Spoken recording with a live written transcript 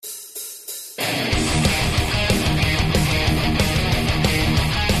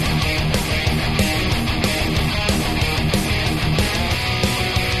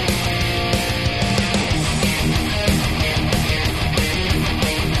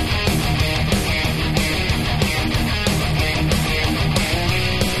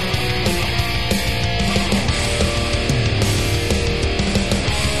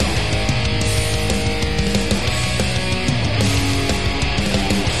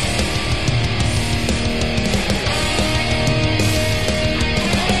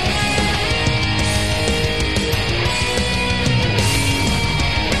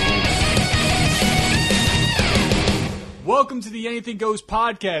the Anything Goes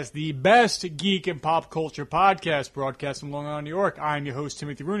podcast, the best geek and pop culture podcast broadcast from Long Island, New York. I'm your host,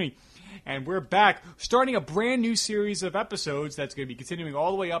 Timothy Rooney, and we're back starting a brand new series of episodes that's going to be continuing all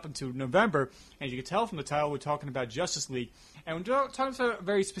the way up until November. And you can tell from the title, we're talking about Justice League, and we're talking about a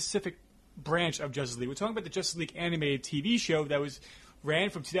very specific branch of Justice League. We're talking about the Justice League animated TV show that ran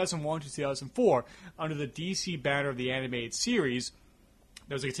from 2001 to 2004 under the DC banner of the animated series.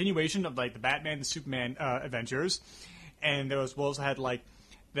 There was a continuation of like the Batman and Superman adventures, and there was also had like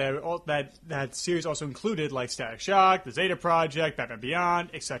that series also included like Static Shock, the Zeta Project, Batman Beyond,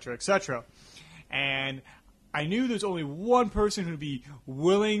 etc., etc. And I knew there's only one person who'd be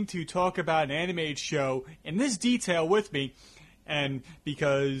willing to talk about an animated show in this detail with me, and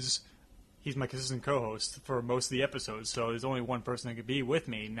because he's my consistent co-host for most of the episodes, so there's only one person that could be with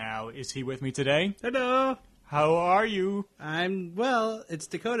me. Now, is he with me today? Hello. How are you? I'm, well, it's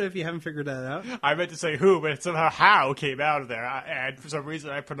Dakota if you haven't figured that out. I meant to say who, but somehow how came out of there. And for some reason,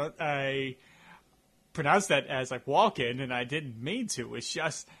 I pronounced that as like walk-in, and I didn't mean to. It's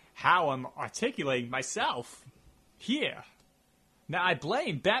just how I'm articulating myself here. Now, I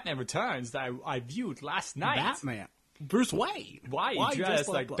blame Batman Returns that I viewed last night. Batman. Bruce Wayne. Why you dressed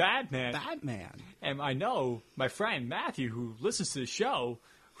like Batman? Batman. And I know my friend Matthew, who listens to the show,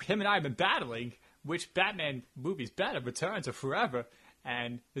 him and I have been battling which Batman movie's better, Returns or Forever,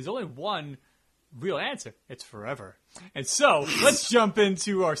 and there's only one real answer. It's Forever. And so, let's jump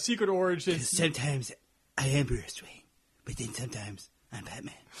into our secret origins. Sometimes I am Bruce Wayne, but then sometimes I'm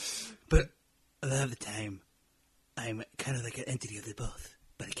Batman. But a lot of the time, I'm kind of like an entity of the both,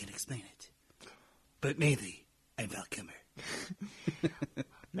 but I can't explain it. But mainly, I'm Val Kilmer.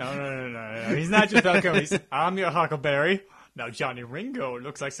 No. He's not just Val Kilmer. I'm your Huckleberry. Now, Johnny Ringo, it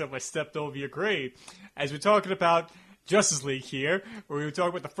looks like somebody stepped over your grave. As we're talking about Justice League here, where we were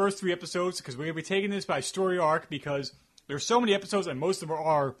talking about the first 3 episodes, because we're going to be taking this by story arc, because there's so many episodes, and most of them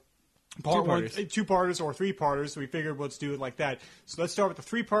are two-parters or 3-parters, so we figured let's do it like that. So let's start with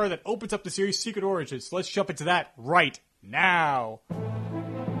the 3-parter that opens up the series Secret Origins. So let's jump into that right now.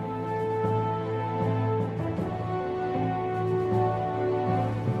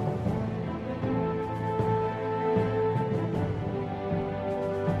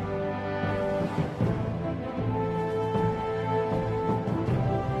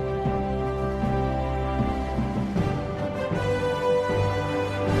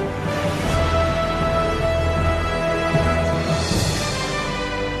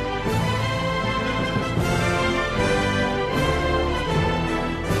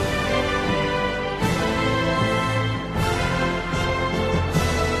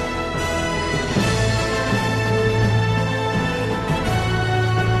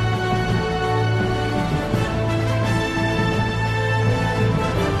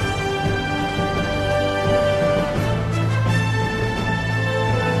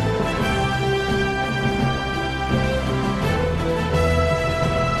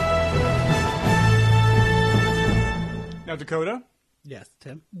 Now, Dakota? Yes,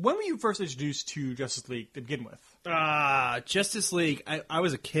 Tim? When were you first introduced to Justice League to begin with? Justice League, I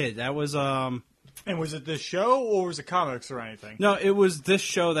was a kid. That was, And was it this show, or was it comics or anything? No, it was this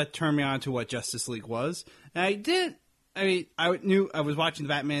show that turned me on to what Justice League was. And I knew I was watching the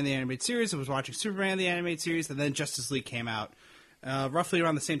Batman the Animated Series, I was watching Superman the Animated Series, and then Justice League came out. Roughly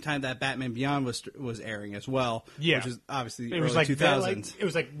around the same time that Batman Beyond was airing as well. Yeah. Which is obviously the It early was like 2000s. it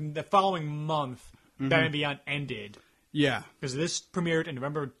was like the following month, Batman Beyond ended. Yeah. Because this premiered in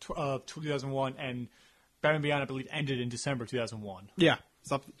November of 2001, and Batman Beyond, I believe, ended in December 2001. Yeah.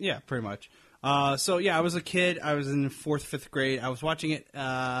 Yeah, pretty much. So, yeah, I was a kid. I was in 4th, 5th grade. I was watching it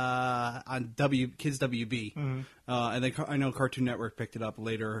on Kids WB. And then I know Cartoon Network picked it up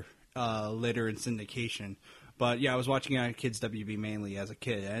later in syndication. But, yeah, I was watching it on Kids WB mainly as a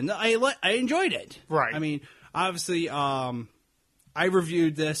kid. And I enjoyed it. Right. I mean, obviously, I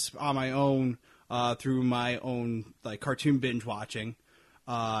reviewed this on my own through my own like cartoon binge watching.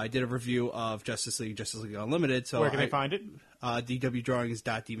 I did a review of Justice League Unlimited. So where can they find it?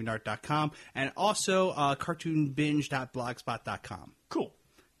 dwdrawings.deviantart.com and also cartoonbinge.blogspot.com. Cool.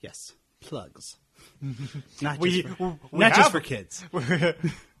 Yes, plugs. Not just for kids.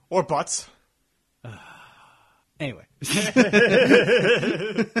 Or butts. Anyway. But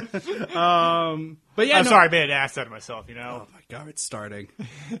yeah, I'm sorry, I made an ass out of myself, you know? Oh my god, it's starting.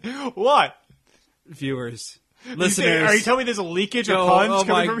 What? Viewers. Listeners. Are you telling me there's a leakage of puns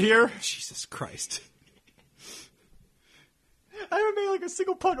coming from here? Jesus Christ. I haven't made like a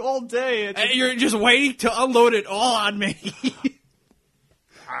single pun all day. And you're just waiting to unload it all on me.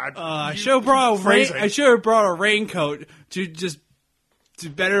 I should have brought a raincoat to just to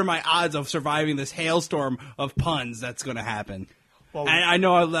better my odds of surviving this hailstorm of puns that's going to happen. Well, and I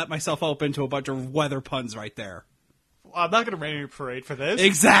know I let myself open to a bunch of weather puns right there. I'm not going to rain your parade for this.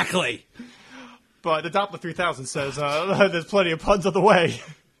 Exactly. But the Doppler 3000 says there's plenty of puns on the way.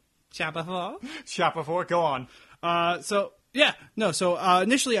 Chapter 4? Chapter 4, go on.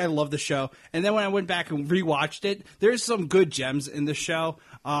 Initially I loved the show, and then when I went back and rewatched it, there's some good gems in the show.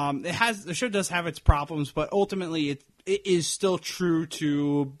 The show does have its problems, but ultimately it is still true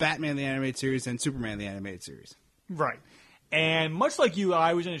to Batman the Animated Series and Superman the Animated Series. Right. And much like you,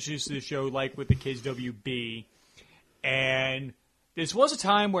 I was introduced to the show like with the Kids WB, and this was a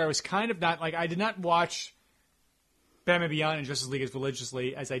time where I was kind of not, like, I did not watch Batman Beyond and Justice League as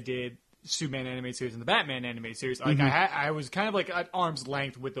religiously as I did Superman animated series and the Batman animated series. Like, I was kind of like at arm's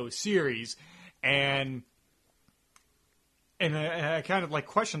length with those series, and I kind of like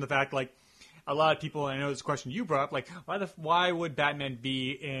questioned the fact, like, a lot of people, and I know this question you brought up, like, why would Batman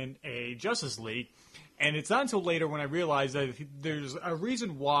be in a Justice League? And it's not until later when I realized that there's a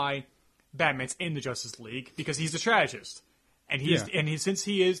reason why Batman's in the Justice League, because he's the strategist. And since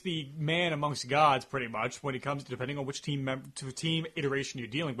he is the man amongst gods, pretty much, when it comes to depending on which team iteration you're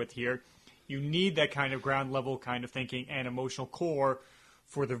dealing with here, you need that kind of ground level kind of thinking and emotional core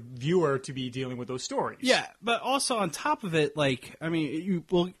for the viewer to be dealing with those stories. Yeah, but also on top of it, like, I mean,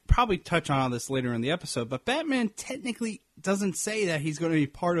 we'll probably touch on this later in the episode, but Batman technically doesn't say that he's going to be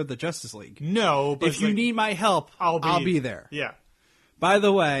part of the Justice League. No, but if you need my help, I'll be there. Yeah. By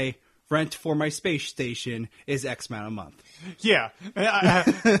the way, rent for my space station is X amount a month. Yeah.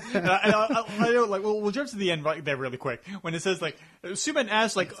 I know, like, we'll jump to the end right there really quick. When it says, like, Superman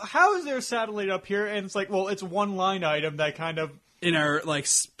asks, like, how is there a satellite up here? And it's like, well, it's one line item that kind of... In our, like,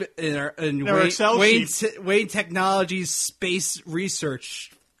 our Excel sheets. Wayne Technologies space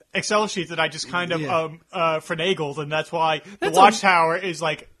research Excel sheets that I just kind of finagled, and that's why the Watchtower is,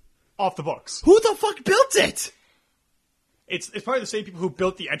 like, off the books. Who the fuck built it? It's probably the same people who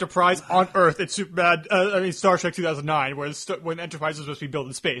built the Enterprise on Earth in Star Trek 2009, when Enterprise was supposed to be built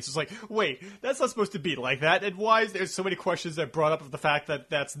in space. It's like, wait, that's not supposed to be like that. And why is there so many questions that brought up of the fact that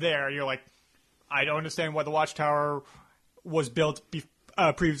that's there? And you're like, I don't understand why the Watchtower was built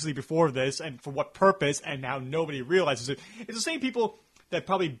previously before this, and for what purpose, and now nobody realizes it. It's the same people that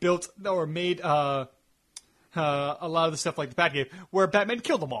probably built or made a lot of the stuff like the Batcave, where Batman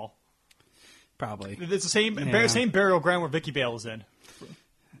killed them all. Probably. It's the same burial ground where Vicky Vale is in.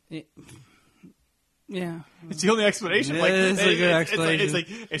 Yeah. It's the only explanation. It's a good explanation. It's like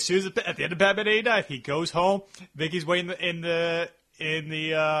as soon as at the end of Batman 89, he goes home. Vicky's waiting in the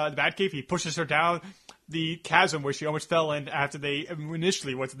Batcave. He pushes her down the chasm where she almost fell in after they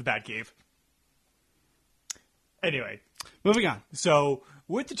initially went to the Batcave. Anyway, moving on. So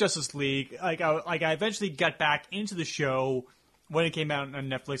with the Justice League, I eventually got back into the show when it came out on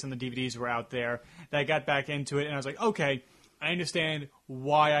Netflix and the DVDs were out there. That I got back into it, and I was like, okay, I understand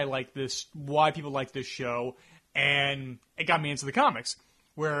why I like this, why people like this show, and it got me into the comics.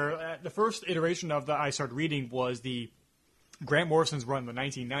 Where the first iteration of that I started reading was the Grant Morrison's run in the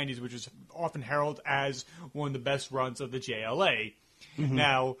 1990s, which is often heralded as one of the best runs of the JLA. Mm-hmm.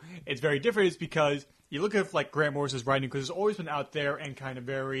 Now, it's very different. It's because you look at like Grant Morrison's writing, because it's always been out there and kind of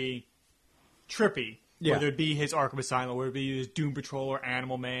very trippy. Yeah. Whether it be his Arkham Asylum, whether it be his Doom Patrol or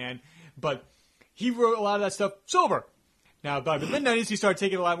Animal Man. But he wrote a lot of that stuff sober. Now, by the mid-90s, he started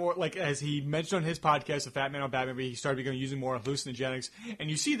taking a lot more, like, as he mentioned on his podcast, The Fat Man on Batman, he started using more hallucinogenics. And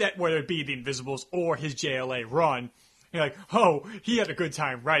you see that whether it be The Invisibles or his JLA run. You're like, oh, he had a good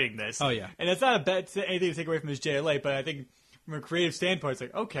time writing this. Oh, yeah. And it's not a bad anything to take away from his JLA, but I think from a creative standpoint, it's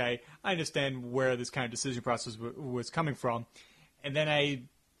like, okay, I understand where this kind of decision process was coming from. And then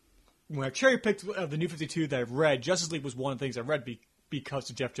when I cherry-picked the New 52 that I've read, Justice League was one of the things I read because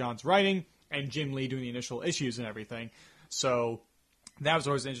of Jeff Johns' writing and Jim Lee doing the initial issues and everything. So that was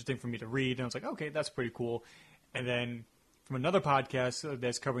always interesting for me to read, and I was like, okay, that's pretty cool. And then from another podcast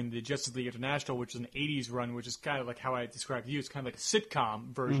that's covering the Justice League International, which is an 80s run, which is kind of like how I described you. It's kind of like a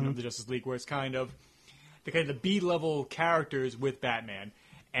sitcom version of the Justice League, where it's kind of the B-level characters with Batman.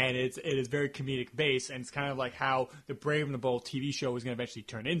 And it is very comedic based, and it's kind of like how the Brave and the Bold TV show is going to eventually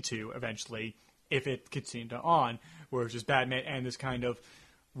turn into, if it continued on, where it's just Batman and this kind of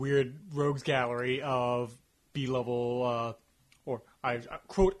weird rogues gallery of B-level, or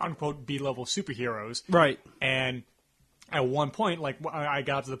quote-unquote B-level superheroes. Right. And at one point, like, I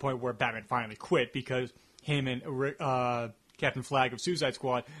got to the point where Batman finally quit, because him and Captain Flag of Suicide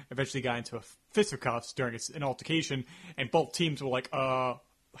Squad eventually got into a fisticuffs during an altercation, and both teams were like,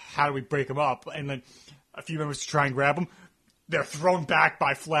 how do we break them up? And then a few members to try and grab them. They're thrown back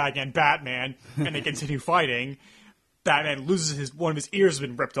by Flag and Batman, and they continue fighting. Batman loses one of his ears has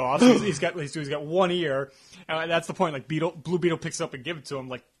been ripped off. So he's got one ear, and that's the point. Like Blue Beetle picks it up and gives it to him.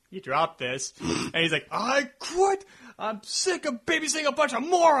 Like, you dropped this, and he's like, I quit. I'm sick of babysitting a bunch of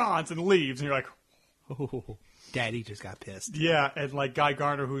morons, and leaves. And you're like, Oh, Daddy just got pissed. yeah. And like Guy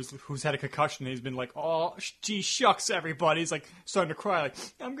Gardner, who's had a concussion, he's been like, oh, gee shucks, everybody. He's like starting to cry, like,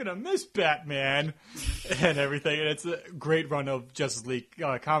 I'm gonna miss Batman and everything. And it's a great run of Justice League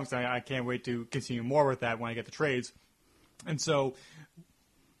comics. I can't wait to continue more with that when I get the trades. And so,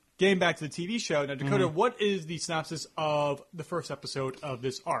 getting back to the TV show, now, Dakota, what is the synopsis of the first episode of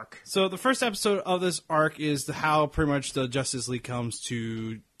this arc? So the first episode of this arc is how pretty much the Justice League comes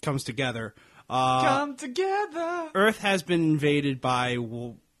together. Come together! Earth has been invaded by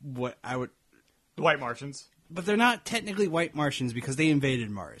what I would... The White Martians. But they're not technically White Martians because they invaded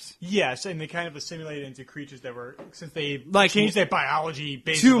Mars. Yes, and they kind of assimilated into creatures that were, since they Like, changed their biology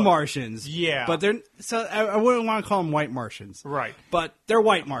based Two on... Martians. Yeah. But they're... So I wouldn't want to call them White Martians. Right. But they're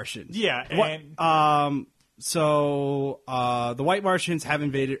White Martians. Yeah, and... The White Martians have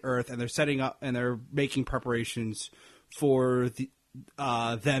invaded Earth, and they're setting up and they're making preparations for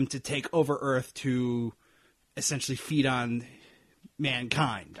them to take over Earth to essentially feed on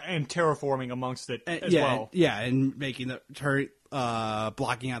mankind and terraforming amongst it as yeah, well. Yeah, and making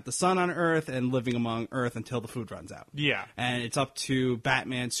blocking out the sun on Earth and living among Earth until the food runs out. Yeah. And it's up to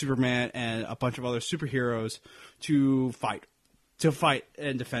Batman, Superman, and a bunch of other superheroes to fight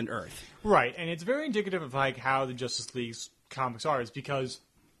and defend Earth. Right, and it's very indicative of like how the Justice League's comics are, is because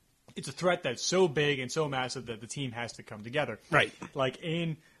it's a threat that's so big and so massive that the team has to come together. Right. Like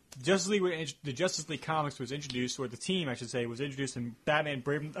in Justice League, the Justice League comics was introduced, or the team, I should say, was introduced in Batman, the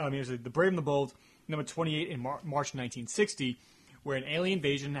Brave and the Bold, number 28 in March 1960, where an alien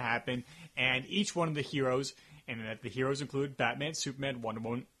invasion happened, and each one of the heroes, and the heroes include Batman, Superman, Wonder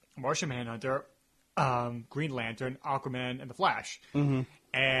Woman, Martian Manhunter, Green Lantern, Aquaman, and the Flash. Mm-hmm.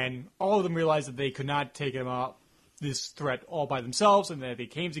 And all of them realized that they could not take this threat all by themselves, and that they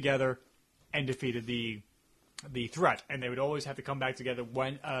came together and defeated the threat. And they would always have to come back together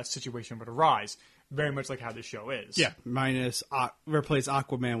when a situation would arise. Very much like how this show is. Yeah, minus replace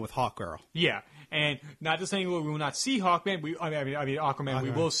Aquaman with Hawkgirl. Yeah, and not to say we will not see Hawkman. Aquaman. We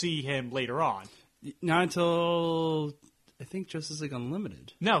will see him later on. Not until I think Justice League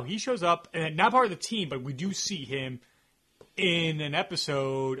Unlimited. No, he shows up, and not part of the team, but we do see him in an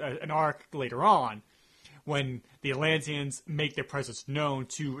episode, an arc later on, when the Atlanteans make their presence known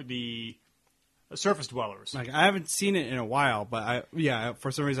to the surface dwellers. Like, I haven't seen it in a while, but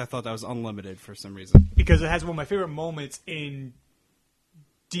for some reason I thought that was Unlimited for some reason. Because it has one of my favorite moments in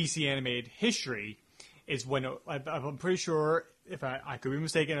DC animated history is when, I'm pretty sure, if I could be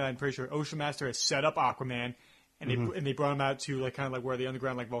mistaken, I'm pretty sure Ocean Master has set up Aquaman, and they brought him out to like kind of like where the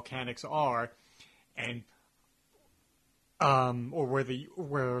underground like volcanics are, and or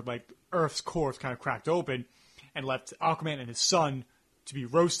where like Earth's core is kind of cracked open, and left Aquaman and his son to be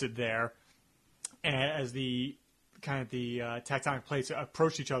roasted there, and as the tectonic plates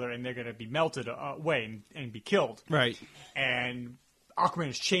approach each other, and they're going to be melted away and be killed. Right. And Aquaman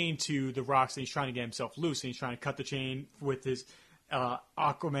is chained to the rocks, and he's trying to get himself loose, and he's trying to cut the chain with his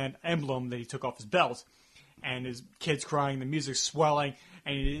Aquaman emblem that he took off his belt. And his kid's crying, the music's swelling,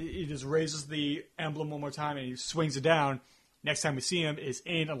 and he just raises the emblem one more time, and he swings it down. Next time we see him is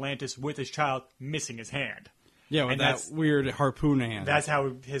in Atlantis with his child, missing his hand. Yeah, with that weird harpoon hand. That's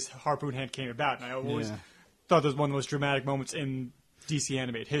how his harpoon hand came about, and I always thought that was one of the most dramatic moments in DC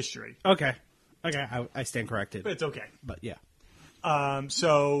animated history. Okay, I stand corrected. But it's okay. But yeah.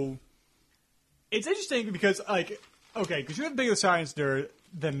 So it's interesting because, because you're the bigger science nerd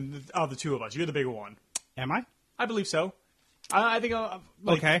than of the two of us. You're the bigger one. Am I? I believe so. I think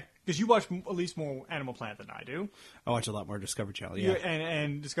okay. Because you watch at least more Animal Planet than I do. I watch a lot more Discovery Channel, yeah.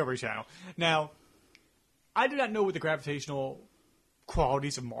 And Discovery Channel. Now, I do not know what the gravitational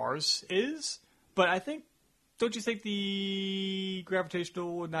qualities of Mars is, but I think, don't you think the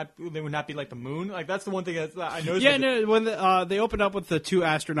gravitational would not be like the moon? Like, that's the one thing that I noticed. Yeah, when they opened up with the two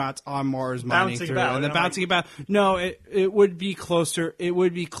astronauts on Mars mining through, and they're bouncing about. No, it would be closer. It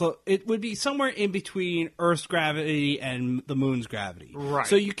would be somewhere in between Earth's gravity and the moon's gravity. Right.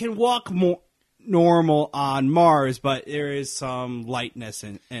 So you can walk more normal on Mars, but there is some lightness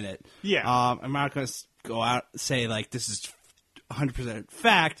in it. Yeah. I'm not going to go out and say like this is 100%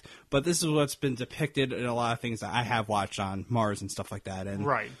 fact, but this is what's been depicted in a lot of things that I have watched on Mars and stuff like that. And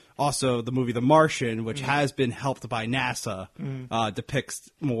also the movie The Martian, which has been helped by NASA, depicts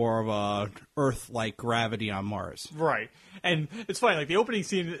more of a Earth-like gravity on Mars. Right. And it's funny, like the opening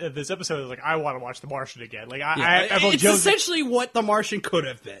scene of this episode is like, I want to watch The Martian again. Like, it's essentially what The Martian could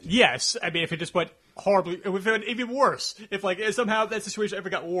have been. Yes. I mean, if it just went horribly. It would have been even worse if like somehow that situation ever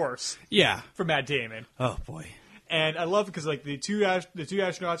got worse Yeah. for Matt Damon. Oh boy. And I love it because like the two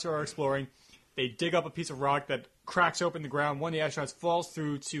astronauts are exploring. They dig up a piece of rock that cracks open the ground. One of the astronauts falls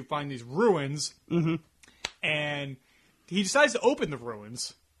through to find these ruins, and he decides to open the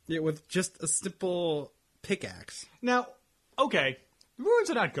ruins. Yeah, with just a simple pickaxe. Now, okay, the ruins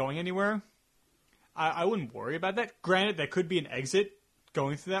are not going anywhere. I wouldn't worry about that. Granted, that could be an exit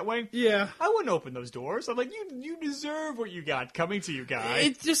going through that way. Yeah. I wouldn't open those doors. I'm like, you deserve what you got coming to you, guy.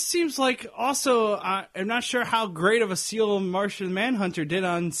 It just seems like also I'm not sure how great of a seal Martian Manhunter did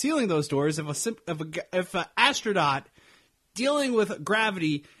on sealing those doors. If an astronaut dealing with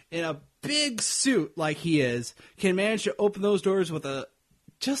gravity in a big suit like he is can manage to open those doors with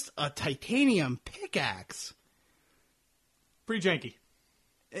just a titanium pickaxe. Pretty janky.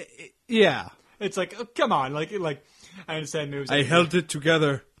 Yeah. It's like, oh, come on, like I understand moves. I held it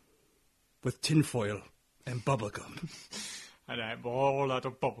together with tinfoil and bubblegum. And I have a whole lot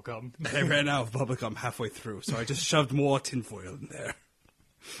of bubblegum. I ran out of bubblegum halfway through, so I just shoved more tinfoil in there.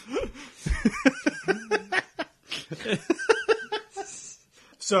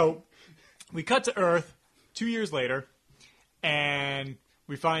 So, we cut to Earth 2 years later, and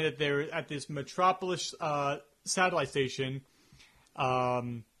we find that they're at this Metropolis satellite station,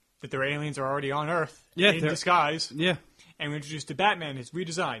 that their aliens are already on Earth in disguise. Yeah. And we're introduced to Batman, his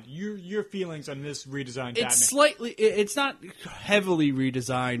redesigned. Your feelings on this redesigned Batman? It's not heavily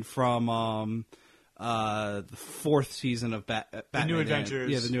redesigned from the fourth season of Batman. The New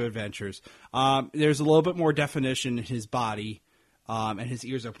Adventures. Yeah, the New Adventures. There's a little bit more definition in his body, and his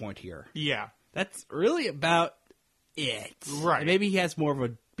ears are pointier. Yeah. That's really about it. Right. Maybe he has more of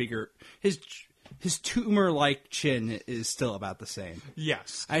a bigger... His tumor-like chin is still about the same.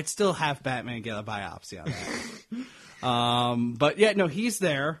 Yes. I'd still have Batman get a biopsy on that. But yeah, no, he's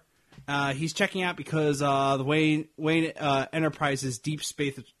there. He's checking out because the Wayne Enterprises deep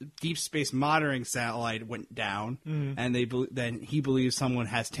space monitoring satellite went down, and then he believes someone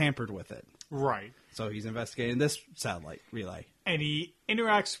has tampered with it. Right. So he's investigating this satellite relay. And he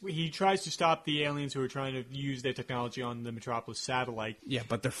tries to stop the aliens who are trying to use their technology on the Metropolis satellite. Yeah,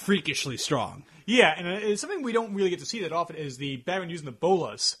 but they're freakishly strong. Yeah, and it's something we don't really get to see that often is the Batman using the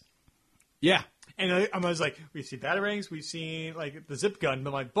bolas. Yeah. And I was like, we've seen batarangs, we've seen like the zip gun,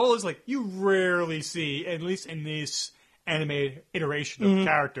 but like bolas, like you rarely see, at least in this animated iteration of the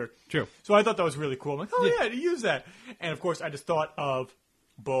character. True. So I thought that was really cool. I'm like, oh yeah, to use that. And of course, I just thought of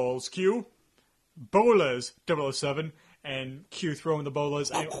Balls Q, Bolas 007, and Q throwing the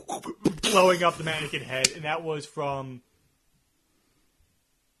bolas and blowing up the mannequin head, and that was from.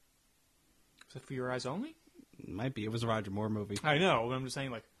 Was it For Your Eyes Only? It might be. It was a Roger Moore movie. I know, but I'm just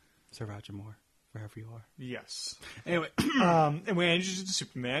saying, like. Sir Roger Moore, wherever you are. Yes. Anyway. And we introduced to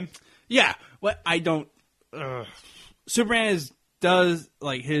Superman. Yeah. What I don't. Superman does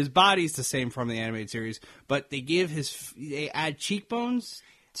like his body's the same from the animated series, but they add cheekbones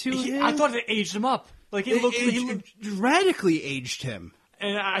to him. I thought it aged him up. Like he looked radically aged him.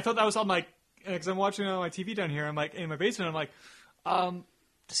 And I thought that was on like because I'm watching it on my TV down here. I'm like in my basement. I'm like,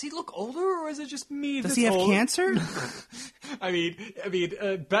 does he look older or is it just me? Does he have cancer? I mean,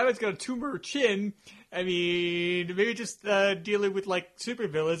 Batman's got a tumor chin. I mean, maybe just dealing with like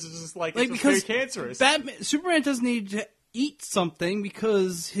supervillains is just like it's very cancerous. Superman doesn't need to eat something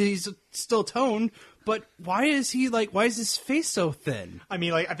because he's still toned. But why is his face so thin? I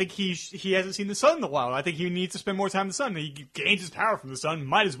mean, like, I think he hasn't seen the sun in a while. I think he needs to spend more time in the sun. He gains his power from the sun.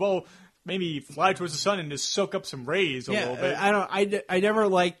 Might as well maybe fly towards the sun and just soak up some rays a little bit. I never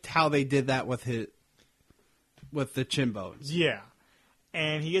liked how they did that with the chin bones. Yeah.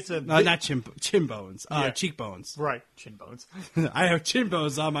 And he gets not chin bones. Cheekbones. Right, chin bones. I have chin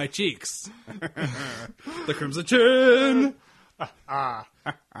bones on my cheeks. The crimson chin.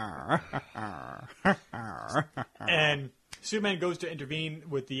 And Superman goes to intervene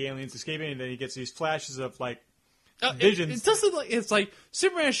with the aliens escaping, and then he gets these flashes of like visions. It doesn't like it's like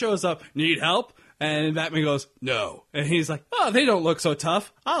Superman shows up, need help, and Batman goes no, and he's like, oh, they don't look so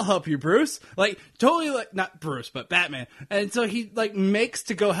tough. I'll help you, Bruce. Like totally like not Bruce, but Batman. And so he like makes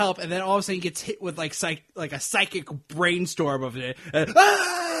to go help, and then all of a sudden he gets hit with like a psychic brainstorm of it.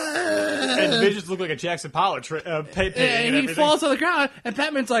 And the visions look like a Jackson Pollock painting, and he falls on the ground, and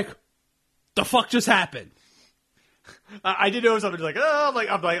Batman's like, "The fuck just happened?" I did know something like, oh,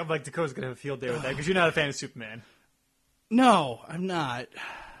 I'm like Dakota's gonna have a field day with that because you're not a fan of Superman. No, I'm not,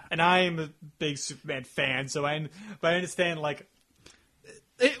 and I'm a big Superman fan, but I understand like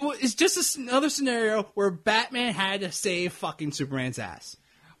it's just another scenario where Batman had to save fucking Superman's ass.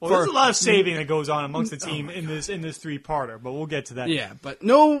 Well, there's a lot of saving that goes on amongst the team in this 3-parter, but we'll get to that.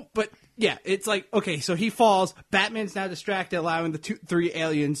 Yeah, it's like, okay, so he falls. Batman's now distracted, allowing the 3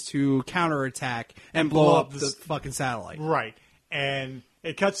 aliens to counterattack and blow up the fucking satellite. Right. And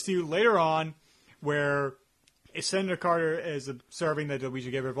it cuts to later on where Senator Carter is observing that we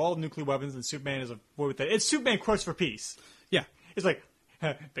should get rid of all nuclear weapons, and Superman is avoid with that. It's Superman Quest for Peace. Yeah. It's like,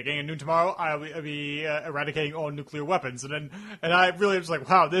 beginning at noon tomorrow, I'll be eradicating all nuclear weapons. And I really was like,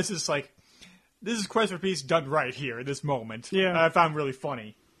 wow, this is Quest for Peace done right here in this moment. Yeah. I found really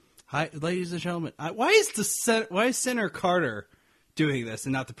funny. Hi, ladies and gentlemen. Why is Senator Carter doing this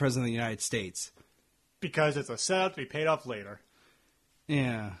and not the President of the United States? Because it's a setup to be paid off later.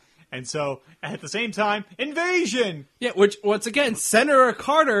 Yeah. And so, at the same time, invasion! Yeah, which, once again, Senator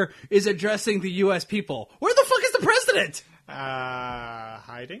Carter is addressing the U.S. people. Where the fuck is the president?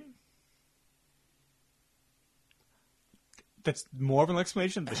 Hiding? That's more of an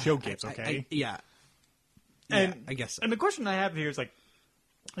explanation the show gives, okay? Yeah. And I guess so. And the question I have here is, like,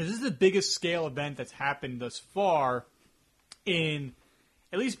 is this the biggest scale event that's happened thus far in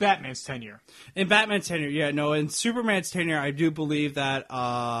at least Batman's tenure? In Batman's tenure, yeah, no. In Superman's tenure, I do believe that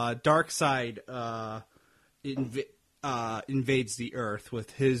Darkseid invades the Earth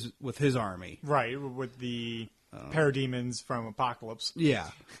with his army. Right, with the parademons from Apocalypse. Yeah.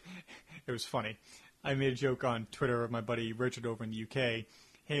 It was funny. I made a joke on Twitter of my buddy Richard over in the UK.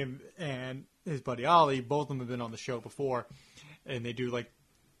 Him and his buddy Ollie, both of them have been on the show before, and they do like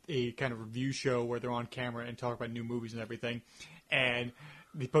a kind of review show where they're on camera and talk about new movies and everything. And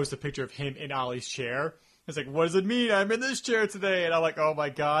they post a picture of him in Ollie's chair. It's like, what does it mean? I'm in this chair today, and I'm like, oh my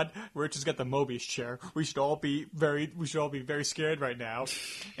god, Rich has got the Mobius chair. We should all be very scared right now.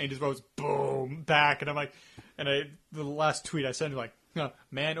 And he just goes boom back, and I'm like, the last tweet I sent him like,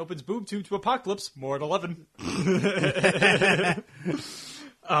 man opens boob tube to Apocalypse, more at 11.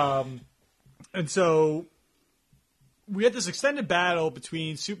 And so we had this extended battle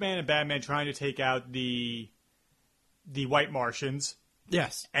between Superman and Batman trying to take out the White Martians.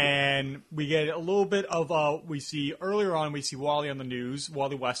 Yes. And we get a little bit of, we see Wally on the news,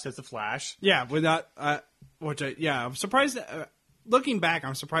 Wally West as the Flash. Yeah, without, I'm surprised that, looking back,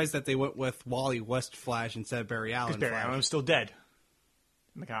 I'm surprised that they went with Wally West Flash instead of Barry Allen. Because Barry Allen was still dead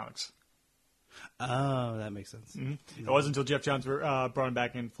in the comics. Oh, that makes sense. Mm-hmm. It wasn't until Jeff Johns brought him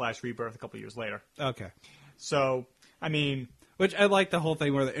back in Flash Rebirth a couple years later. Okay. So, I mean... Which I like the whole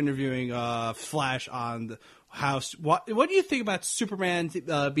thing where they're interviewing Flash on the house. What do you think about Superman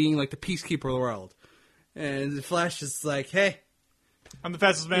being like the peacekeeper of the world? And Flash is like, hey, I'm the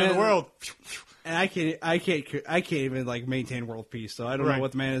fastest man in the world. And I can't even like maintain world peace, so I don't know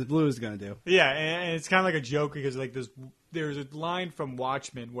what the Man in Blue is going to do. Yeah, and it's kind of like a joke because like there's a line from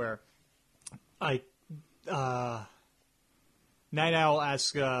Watchmen where like Night Owl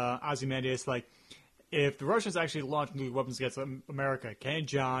asks Ozymandias like, if the Russians actually launch nuclear weapons against America, can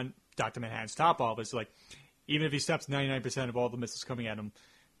John, Dr. Manhattan's top office, like, even if he stops 99% of all the missiles coming at him,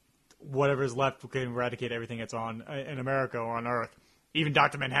 whatever is left can eradicate everything that's on in America or on Earth. Even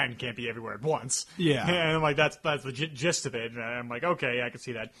Dr. Manhattan can't be everywhere at once. Yeah. And I'm like, that's the gist of it. And I'm like, okay, I can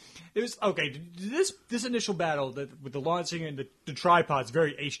see that. It was, okay, this initial battle with the launching and the tripods,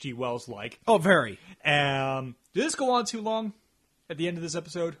 very H.G. Wells-like. Oh, very. Did this go on too long at the end of this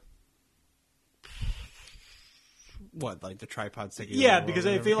episode? What, like the tripod sticking? Yeah, because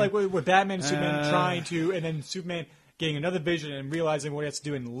I feel like with Batman and Superman trying to, and then Superman getting another vision and realizing what he has to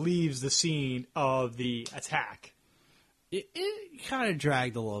do and leaves the scene of the attack. It kind of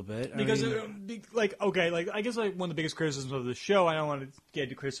dragged a little bit. Because, I guess one of the biggest criticisms of the show, I don't want to get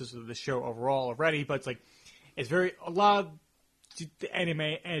into criticism of the show overall already, but it's a lot of the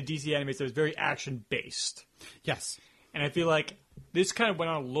anime and DC anime stuff is very action-based. Yes. And I feel like this kind of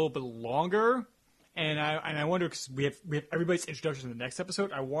went on a little bit longer. And I wonder, because we have everybody's introduction in the next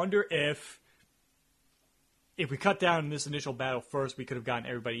episode, I wonder if we cut down this initial battle first, we could have gotten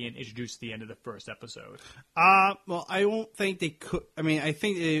everybody introduced at the end of the first episode. Well, I won't think they could. I mean, I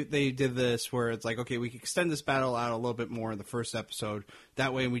think they did this where it's like, okay, we can extend this battle out a little bit more in the first episode.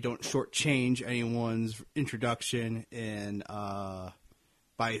 That way we don't shortchange anyone's introduction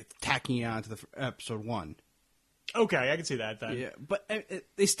by tacking it on to the episode 1. Okay, I can see that then. Yeah, but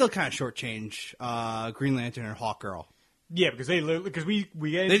they still kind of shortchange Green Lantern and Hawkgirl. Yeah, because we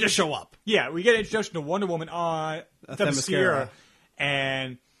get they just show up. Yeah, we get an introduction to Wonder Woman on Themyscira,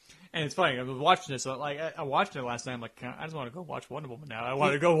 and it's funny. I was watching this. I watched it last night. I'm like, I just want to go watch Wonder Woman now. I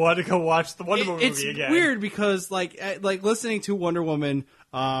want to go watch the Wonder Woman movie again. It's weird because like listening to Wonder Woman,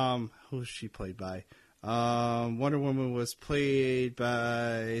 who's she played by? Wonder Woman was played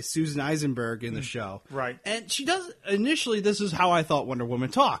by Susan Eisenberg in the show. Right. And she does, initially, this is how I thought Wonder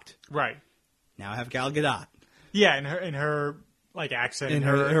Woman talked. Right. Now I have Gal Gadot. Yeah, in her like accent, And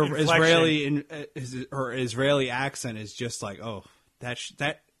her Israeli accent is just like, oh,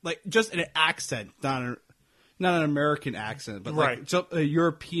 that like just an accent, not an American accent, but right. like just a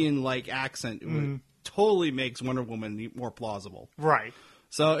European like accent totally makes Wonder Woman more plausible. Right.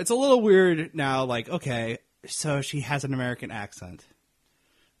 So it's a little weird now, like, okay, so she has an American accent.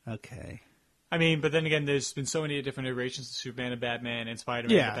 Okay. I mean, but then again, there's been so many different iterations of Superman and Batman and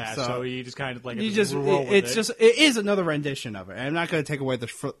Spider-Man in the past, so you just kind of like it is another rendition of it. I'm not going to take away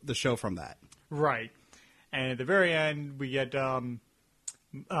the show from that. Right. And at the very end, we get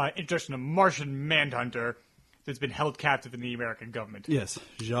introduction of Martian Manhunter that's been held captive in the American government. Yes,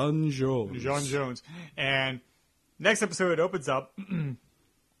 John Jones. John Jones. And next episode opens up. We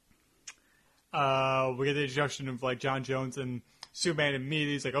get the introduction of like John Jones and Superman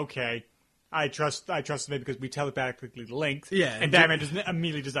immediately. He's like, okay, I trust him because we telepathically linked. Yeah, and Batman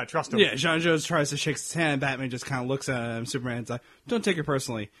immediately does not trust him. Yeah, John Jones tries to shake his hand. Batman just kind of looks at him. Superman's like, don't take it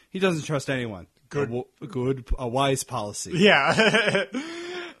personally. He doesn't trust anyone. A wise policy. Yeah.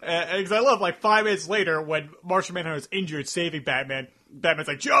 Because I love, like, 5 minutes later, when Martian Manhunter is injured saving Batman, Batman's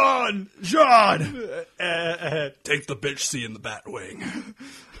like, John! Take the bitch seat in the Batwing.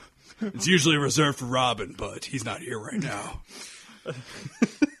 It's usually reserved for Robin, but he's not here right now.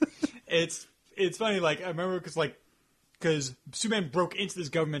 It's funny, like, I remember because Superman broke into this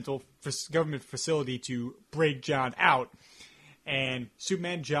government facility to break John out, and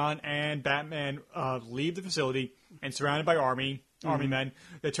Superman, John, and Batman leave the facility, and surrounded by army men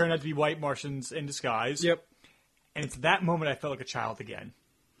that turned out to be white Martians in disguise. Yep. And it's that moment I felt like a child again.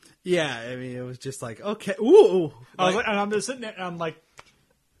 Yeah, I mean, it was just like, okay, ooh. And I'm just sitting there, and I'm like,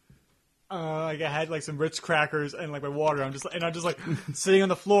 I had like some Ritz crackers and like my water. I'm just like sitting on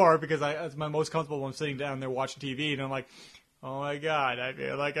the floor because it's my most comfortable when I'm sitting down there watching TV, and I'm like, oh my god, I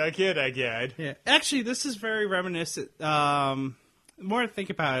feel like a kid again. Yeah, actually, this is very reminiscent. The more I think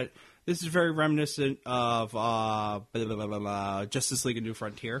about it, this is very reminiscent of Justice League: A New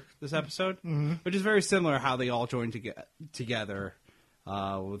Frontier. This episode, which is very similar how they all joined together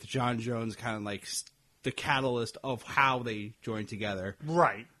with John Jones, kind of like the catalyst of how they joined together.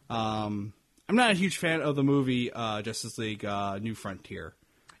 Right. I'm not a huge fan of the movie Justice League: New Frontier.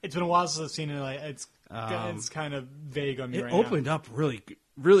 It's been a while since I've seen it. It's kind of vague on me right now. It opened up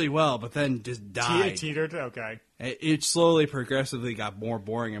really well, but then just died. It teetered? Okay. It slowly, progressively got more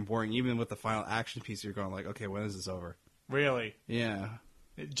boring and boring. Even with the final action piece, you're going like, okay, when is this over? Really? Yeah.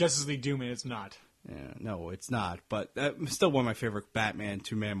 Justice League Doom, and it's not. Yeah, no, it's not. But still one of my favorite Batman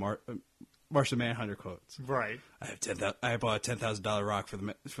two-man Martian Manhunter quotes. Right. I bought a $10,000 rock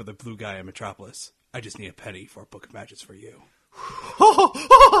for the blue guy in Metropolis. I just need a penny for a book of matches for you.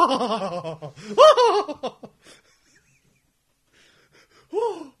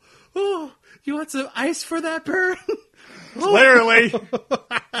 You want some ice for that burn? Literally.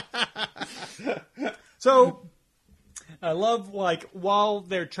 So, I love, like, while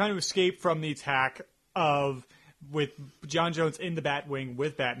they're trying to escape from the attack with John Jones in the Batwing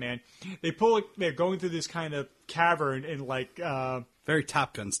with Batman, they're going through this kind of cavern in, like, very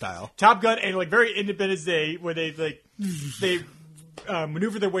Top Gun style. Top Gun and, like, very Independence Day, where they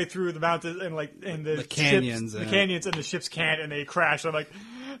maneuver their way through the mountains and, like, and the canyons. The canyons, and the ships can't, and they crash. And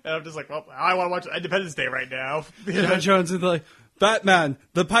I'm just like, well, I want to watch Independence Day right now. John Jones is like, Batman,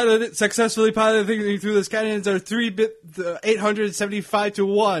 the pilot successfully piloting through this canyons are 875 to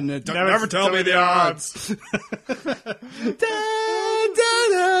 1. Never tell me the odds.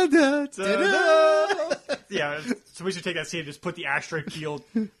 Yeah, so we should take that scene and just put the asteroid field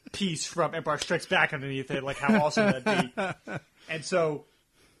piece from Empire Strikes Back underneath it, like how awesome that'd be. And so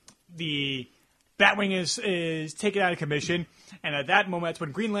the Batwing is taken out of commission, and at that moment, that's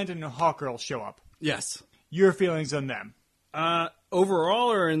when Green Lantern and Hawkgirl show up. Yes. Your feelings on them?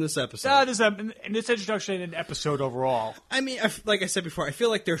 Overall or in this episode? In this introduction and episode overall. I mean, like I said before, I feel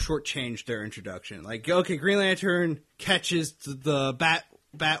like they're shortchanged their introduction. Like, okay, Green Lantern catches the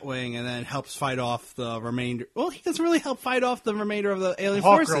Batwing and then helps fight off the remainder. Well, he doesn't really help fight off the remainder of the alien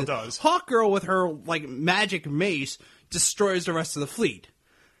forces. Hawkgirl does. Hawkgirl, with her like magic mace, destroys the rest of the fleet.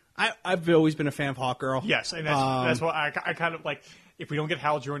 I've always been a fan of Hawkgirl. Yes, and that's why I kind of like, if we don't get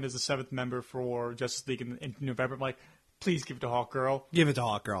Hal Jordan as the 7th member for Justice League in November, I'm like, please give it to Hawkgirl. Give it to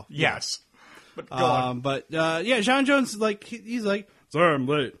Hawkgirl. Yes. But go on. But John Jones, like, he's like, sorry I'm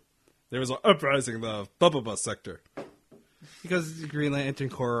late. There was an uprising in the Bubble Bus sector. Because the Green Lantern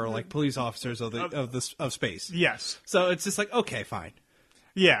Corps are like police officers of space. Yes. So it's just like, okay, fine.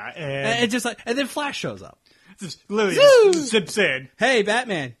 Yeah, And it just like, and then Flash shows up. just literally Zoo! just zips in. Hey,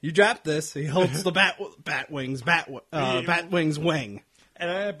 Batman, you dropped this. He holds the bat wings wing.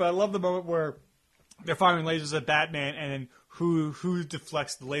 But I love the moment where they're firing lasers at Batman, and then who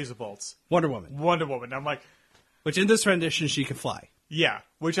deflects the laser bolts? Wonder Woman. Wonder Woman. I'm like, Which in this rendition, she can fly. yeah,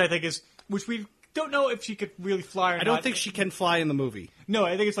 which I think is, which we don't know if she could really fly or not. I don't think she can fly in the movie. No,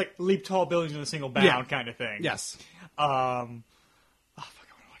 I think it's like leap tall buildings in a single bound Yeah. kind of thing. Yes. Oh, fuck,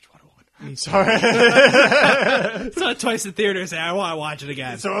 I want to watch Wonder Woman. Sorry. It's not twice in theaters. I want to watch it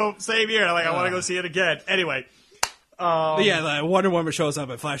again. So, same here. Like, I want to go see it again. Anyway. But yeah, the Wonder Woman shows up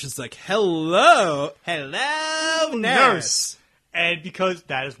and Flash is like, hello, nurse. And because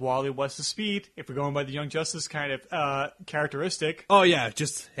that is Wally West of Speed, if we're going by the Young Justice kind of characteristic, Oh yeah,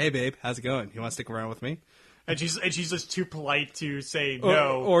 just, hey babe, how's it going? You want to stick around with me? and she's just too polite to say Or,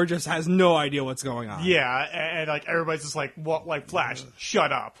 no. or just has no idea what's going on. Yeah, and like everybody's just like, what? Like Flash,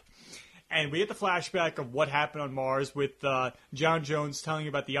 shut up. And we get the flashback of what happened on Mars with John Jones telling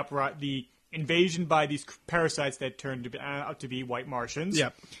about the invasion by these parasites that turned out to be white Martians.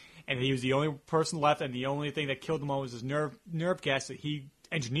 Yep. And he was the only person left, and the only thing that killed them all was his nerve gas that he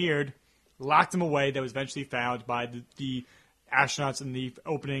engineered, locked him away. That was eventually found by the astronauts in the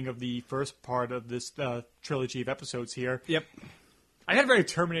opening of the first part of this trilogy of episodes here. Yep. I had a very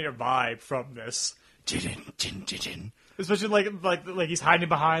Terminator vibe from this. Especially like he's hiding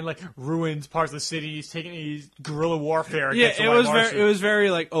behind like ruins, parts of the city. He's taking guerrilla warfare. Yeah, Against the it White was Martians. very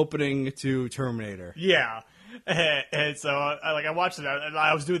like opening to Terminator. Yeah. And so I watched it and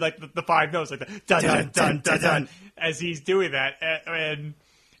I was doing like the five notes like the dun dun dun dun dun as he's doing that, and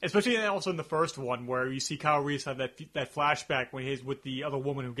especially also in the first one where you see Kyle Reese have that flashback when he's with the other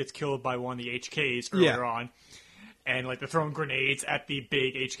woman who gets killed by one of the HKs earlier on. And like they're throwing grenades at the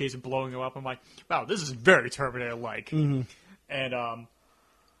big HKs and blowing them up. I'm like, wow, this is very Terminator-like. Mm-hmm. And I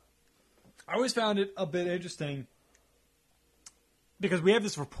always found it a bit interesting because we have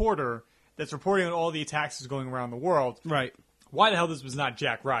this reporter that's reporting on all the attacks that's going around the world. Right. Why the hell this was not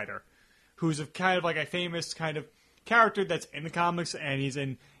Jack Ryder, who's a kind of like a famous kind of character that's in the comics, and he's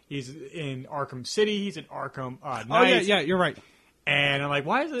in Arkham City, he's in Arkham Knight. Oh yeah, you're right. And I'm like,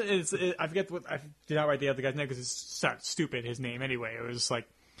 why is it? I forget I did not write the other guy's name because it's so stupid. His name anyway. It was like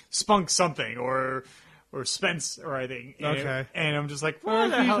Spunk something or Spence or anything. Okay. And I'm just like, Or what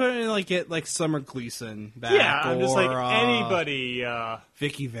if the you hell? couldn't like get like Summer Gleason back. Yeah, I'm just or, like anybody.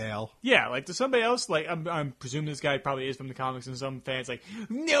 Vicky Vale. Yeah, like to somebody else. Like I'm presuming this guy probably is from the comics, and some fans like,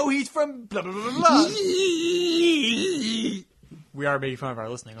 no, he's from blah blah blah blah. blah. We are making fun of our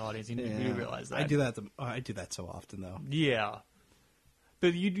listening audience. You do realize that. I do that. I do that so often though. Yeah.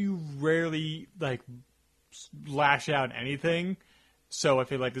 But you do rarely, like, lash out anything. So I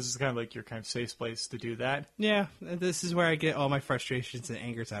feel like this is kind of like your kind of safe place to do that. Yeah, and this is where I get all my frustrations and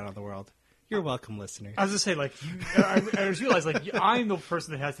angers out on the world. You're welcome, listeners. I was just saying, like, I just realized, like, I'm the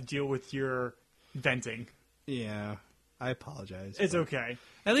person that has to deal with your venting. Yeah, I apologize. It's but okay.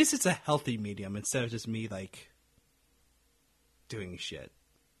 At least it's a healthy medium instead of just me, like, doing shit.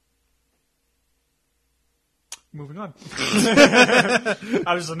 Moving on. I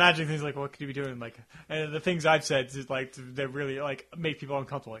was just imagining things like, what could you be doing? Like, and the things I've said is like that really like make people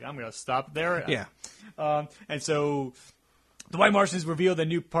uncomfortable. Like, I'm going to stop there. Yeah. And so the White Martians reveal the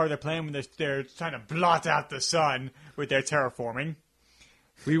new part of their plan when they're trying to blot out the sun with their terraforming.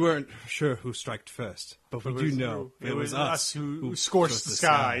 We weren't sure who struck first, but we do know it was us who scorched the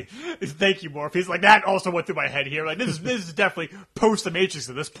sky. Thank you, Morph. He's like, that also went through my head here. Like, this is definitely post the Matrix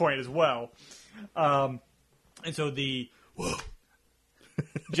at this point as well. And so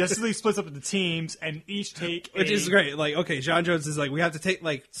Justice League splits up into teams, and each take Which is great. Like, okay, John Jones is like, we have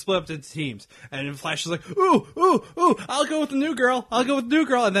to split up into teams. And then Flash is like, ooh, I'll go with the new girl.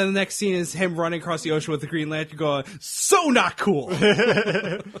 And then the next scene is him running across the ocean with the Green Lantern going, so not cool.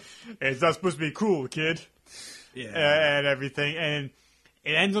 It's not supposed to be cool, kid. Yeah. And everything. And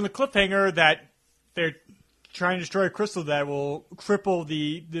it ends on the cliffhanger that they're trying to destroy a crystal that will cripple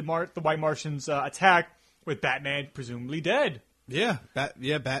the White Martians' attack, with Batman presumably dead. Yeah,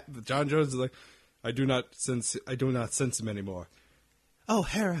 John Jones is like, I do not sense him anymore. Oh,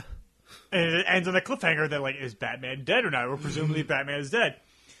 Hera. And it ends on a cliffhanger that, like, is Batman dead or not? Or presumably Batman is dead.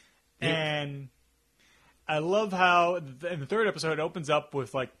 Yeah. And I love how in the third episode it opens up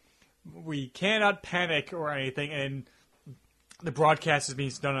with, like, we cannot panic or anything, and the broadcast is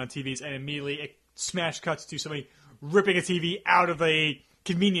being done on TVs, and immediately it smash cuts to somebody ripping a TV out of a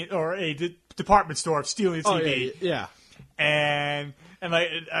convenient or a department store, stealing a TV. Oh, yeah. And like,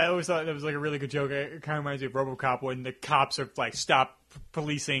 I always thought that was like a really good joke. It kind of reminds me of RoboCop when the cops are like, stop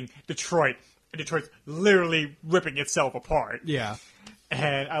policing Detroit, and Detroit's literally ripping itself apart. Yeah.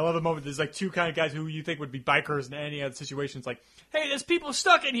 And I love the moment. There's like two kind of guys who you think would be bikers in any other situation. It's like, hey, there's people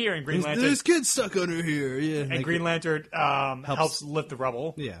stuck in here. And Green Lantern, there's kids stuck under here. Yeah, and Green Lantern helps lift the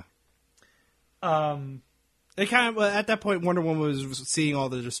rubble. Yeah. They kind of at that point, Wonder Woman was seeing all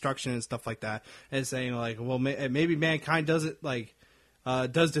the destruction and stuff like that, and saying like, well, maybe mankind does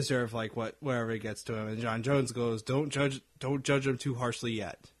deserve like whatever it gets to him. And John Jones goes, don't judge him too harshly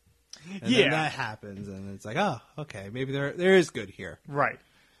yet. And then that happens, and it's like, oh, okay, maybe there is good here, right?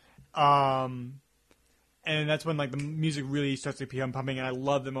 And that's when like the music really starts to become pumping, and I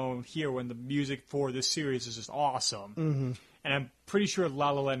love the moment here when the music for this series is just awesome. Mm-hmm. And I'm pretty sure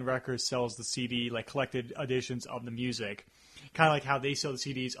La La Land Records sells the CD, like collected editions of the music, kind of like how they sell the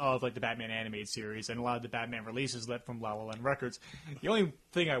CDs of like the Batman animated series, and a lot of the Batman releases left from La La Land Records. The only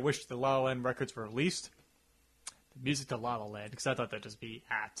thing I wish the La La Land Records were released, the music to La La Land, because I thought that'd just be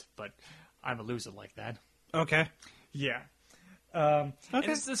apt, but I'm a loser like that. Okay. Yeah. Okay.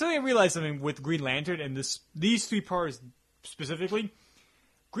 And something I realized something with Green Lantern and these three parts specifically.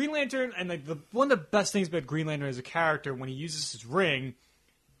 Green Lantern and like one of the best things about Green Lantern as a character, when he uses his ring,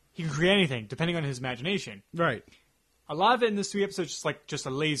 he can create anything depending on his imagination. Right. A lot of it in this 3 episodes is just a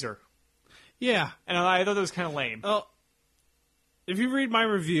laser. Yeah. And I thought that was kind of lame. Well, if you read my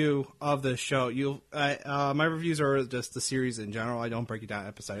review of the show, my reviews are just the series in general. I don't break it down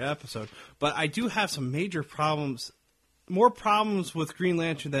episode to episode, but I do have some major problems. More problems with Green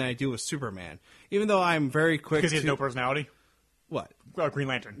Lantern than I do with Superman. Even though I'm very quick because he has no personality? What? Green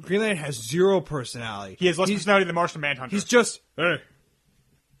Lantern. Green Lantern has zero personality. He has less personality than Martian Manhunter. He's just... Hey.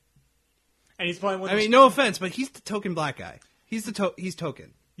 And he's playing with... I mean, no offense, but he's the token black guy. He's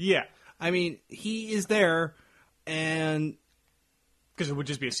token. Yeah. I mean, he is there, and... Because it would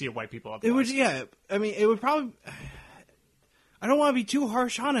just be a sea of white people. Otherwise. It would, yeah. I mean, it would probably... I don't want to be too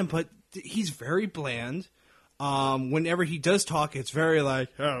harsh on him, but he's very bland. Whenever he does talk, it's very like,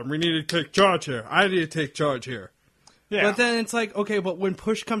 oh, we need to take charge here. I need to take charge here. Yeah. But then it's like, okay, but when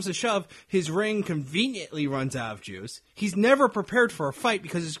push comes to shove, his ring conveniently runs out of juice. He's never prepared for a fight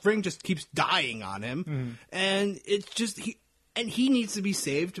because his ring just keeps dying on him. Mm-hmm. And it's just, he needs to be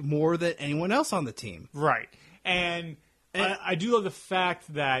saved more than anyone else on the team. Right. And I do love the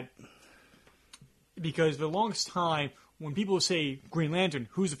fact that, because the longest time, when people say Green Lantern,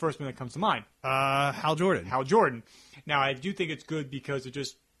 who's the first one that comes to mind? Hal Jordan. Hal Jordan. Now, I do think it's good because it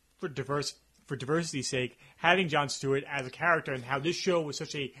just, for diversity's sake, having Jon Stewart as a character and how this show was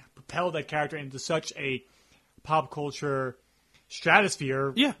propelled that character into such a pop culture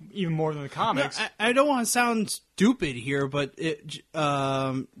stratosphere, even more than the comics. No, I don't want to sound stupid here, but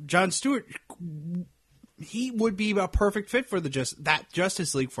Jon Stewart, he would be a perfect fit for that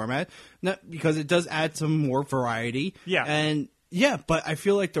Justice League format, not because it does add some more variety. Yeah, and but I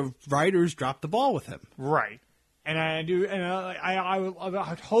feel like the writers dropped the ball with him. Right, and I do, and I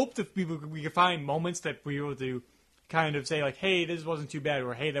would hope that we could find moments that we were able to kind of say like, hey, this wasn't too bad,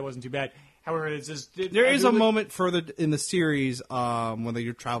 or hey, that wasn't too bad. However, it's just there is a moment further in the series when they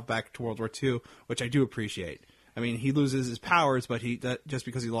travel back to World War II, which I do appreciate. I mean, he loses his powers, but just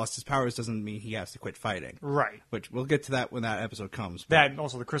because he lost his powers doesn't mean he has to quit fighting. Right. Which we'll get to that when that episode comes. That and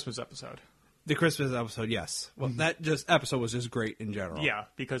also the Christmas episode. The Christmas episode, yes. Well, that episode was just great in general. Yeah,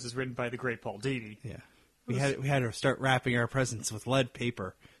 because it's written by the great Paul Dini. Yeah. We had to start wrapping our presents with lead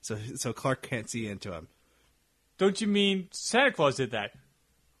paper so Clark can't see into them. Don't you mean Santa Claus did that?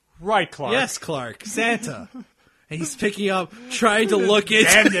 Right, Clark. Yes, Clark. Santa. And he's picking up, trying to look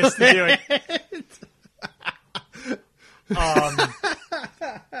into damnness to do it.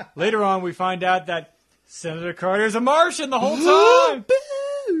 Later on, we find out that Senator Carter is a Martian the whole time,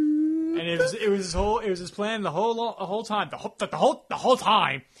 and it was his plan the whole time, the whole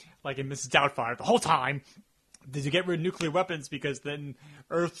time, like in Mrs. Doubtfire, the whole time, to get rid of nuclear weapons because then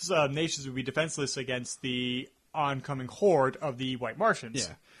Earth's nations would be defenseless against the oncoming horde of the White Martians.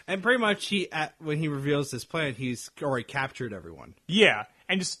 Yeah, and pretty much when he reveals his plan, he's already captured everyone. Yeah.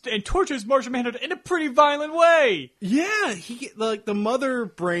 And tortures Martian Manhunter in a pretty violent way. Yeah, the mother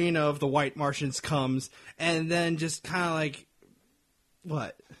brain of the White Martians comes, and then just kind of like,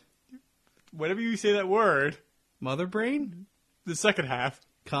 what? Whenever you say that word, mother brain, the second half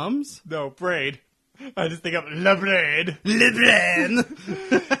comes. No, braid. I just think of Le Braid. Le Brain.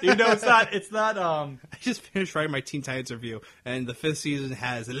 Even though it's not. I just finished writing my Teen Titans review, and the 5th season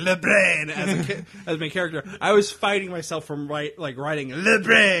has Le Brain as my character. I was fighting myself from writing Le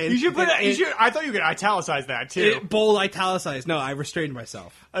Brain. You should put that. I thought you could italicize that too. Bold italicized. No, I restrained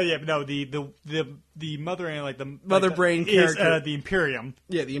myself. Oh yeah, but no. The mother and the mother brain character is the Imperium.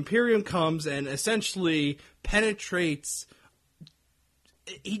 Yeah, the Imperium comes and essentially penetrates.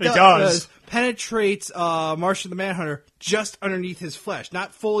 He does penetrates Martian the Manhunter just underneath his flesh.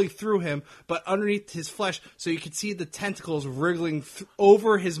 Not fully through him, but underneath his flesh, so you can see the tentacles wriggling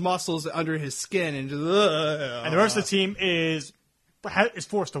over his muscles under his skin. And the rest of the team is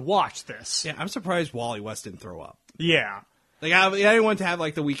forced to watch this. Yeah, I'm surprised Wally West didn't throw up. Yeah. Like, anyone to have,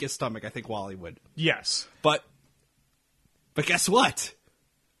 like, the weakest stomach, I think Wally would. Yes. But guess what?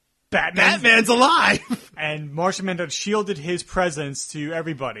 Batman's alive! And Martian Manhunter shielded his presence to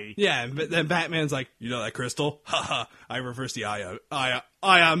everybody. Yeah, but then Batman's like, you know that crystal? Haha, I reversed the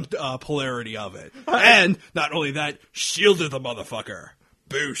ion polarity of it. And, not only that, shielded the motherfucker.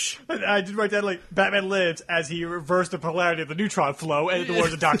 Boosh. I did write down, like, Batman lives as he reversed the polarity of the neutron flow, and the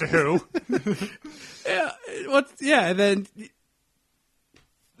words of Doctor Who. And then...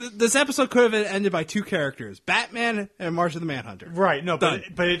 This episode could have ended by two characters, Batman and Martian the Manhunter. Right, no, Done.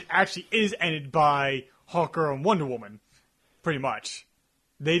 but it actually is ended by Hawkgirl and Wonder Woman, pretty much.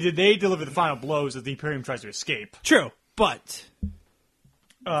 They deliver the final blows as the Imperium tries to escape. True, but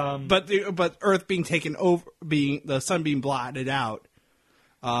Earth being taken over, the sun being blotted out.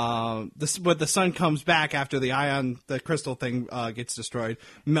 But the sun comes back after the crystal thing gets destroyed,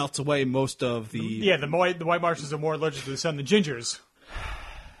 melts away most of the. Yeah, the White Martians are more allergic to the sun than Gingers.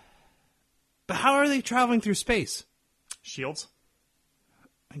 But how are they traveling through space? Shields.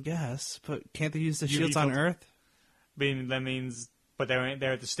 I guess, but can't they use the shields on Earth? That means, but they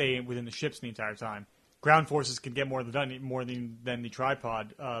have to stay within the ships the entire time. Ground forces can get more than the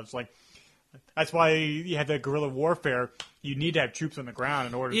tripod. It's like that's why you have that guerrilla warfare. You need to have troops on the ground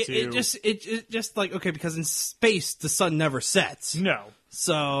in order to. It just like okay, because in space the sun never sets. No.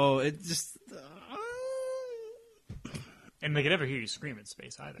 So it just. And they can never hear you scream in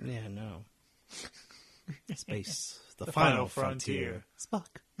space either. Yeah, no. Space, the final frontier. Spock.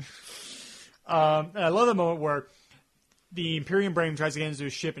 I love the moment where the Imperium brain tries to get into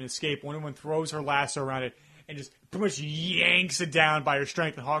his ship and escape. Wonder Woman throws her lasso around it and just pretty much yanks it down by her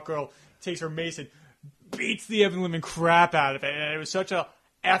strength. And Hawkgirl takes her mace and beats the ever-living crap out of it. And it was such a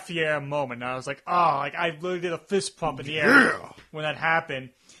F yeah moment. And I was like, I literally did a fist pump in the air when that happened.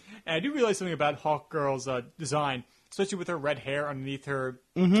 And I do realize something about Hawkgirl's design, especially with her red hair underneath her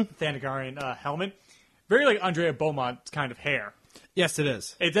Thanagarian helmet. Very like Andrea Beaumont kind of hair. Yes, it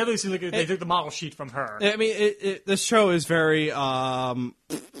is. It definitely seems like they took the model sheet from her. I mean, this show is very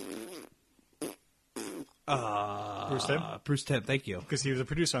Bruce Timm? Bruce Timm, thank you. Because he was a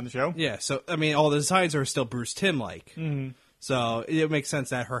producer on the show. Yeah, so, I mean, all the designs are still Bruce Timm-like. Mm-hmm. So it makes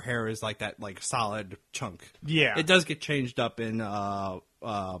sense that her hair is like that, like, solid chunk. Yeah. It does get changed up in...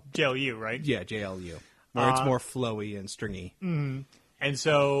 JLU, right? Yeah, JLU. Where it's more flowy and stringy. Mm-hmm. And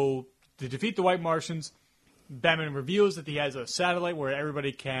so, to defeat the White Martians, Batman reveals that he has a satellite where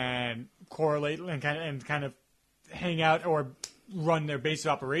everybody can correlate and kind of hang out or run their base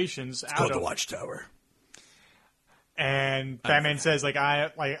of operations out called of the Watchtower. And Batman says,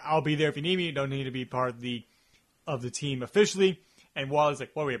 I'll be there if you need me. You don't need to be part of the team officially. And Wally's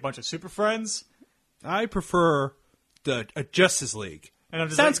like, we a bunch of super friends? I prefer a Justice League. And I'm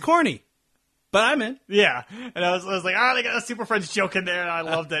just sounds corny, but I'm in. Yeah. And I was like, they got a super friends joke in there, and I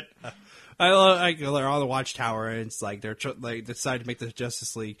loved it. They're on the Watchtower, and it's like they decide to make the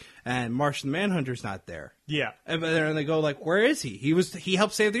Justice League, and Martian Manhunter's not there. Yeah. And then they go like, "Where is he? He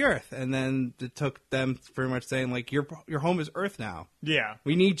helped save the Earth." And then it took them pretty much saying like, "Your home is Earth now. Yeah.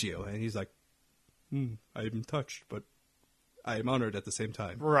 We need you." And he's like, "I'm touched, but I am honored at the same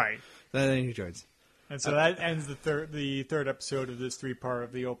time." Right. Then he joins. And so that ends the third episode of this 3-part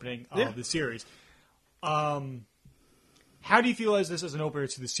of the opening of the series. How do you feel as this as an opener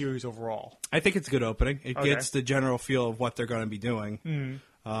to the series overall? I think it's a good opening. It gets the general feel of what they're going to be doing.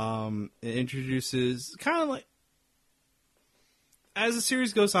 Mm-hmm. It introduces kind of like as the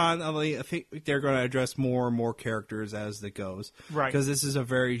series goes on. I think they're going to address more and more characters as it goes, right? Because this is a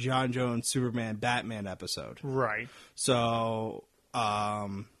very Jon Jones, Superman, Batman episode, right? So,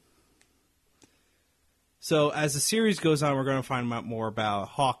 So as the series goes on, we're going to find out more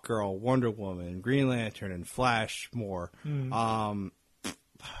about Hawkgirl, Wonder Woman, Green Lantern, and Flash more. Mm.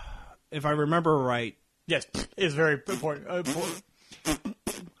 If I remember right... Yes, it's very important.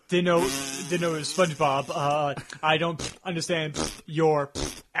 Didn't know it was SpongeBob. I don't understand your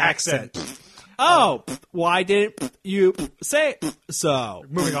accent. Oh, why didn't you say so?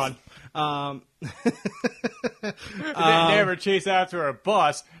 Moving on. They never chase after a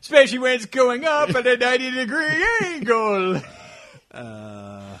bus, especially when it's going up at a 90-degree angle.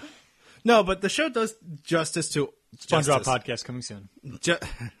 No, but the show does justice to SpongeBob podcast coming soon.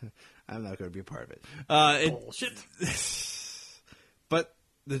 I'm not going to be a part of it. Bullshit. But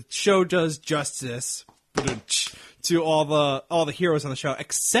the show does justice to all the heroes on the show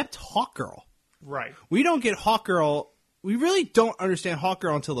except Hawkgirl. Right. We don't get Hawkgirl. We really don't understand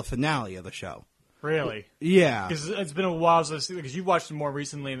Hawkgirl until the finale of the show. Really? Yeah. Because it's been a while since, because you watched it more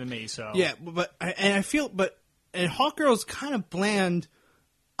recently than me, so. Yeah, and Hawkgirl's kind of bland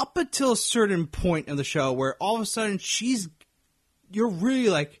up until a certain point in the show where all of a sudden you're really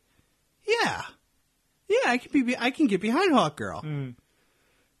like, yeah, I can get behind Hawkgirl. Mm.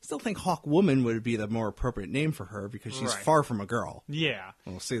 Still think Hawkwoman would be the more appropriate name for her because she's far from a girl. Yeah.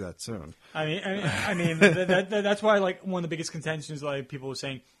 We'll see that soon. I mean, that's why, like, one of the biggest contentions, like, people were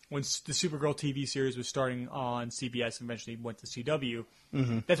saying when the Supergirl TV series was starting on CBS and eventually went to CW,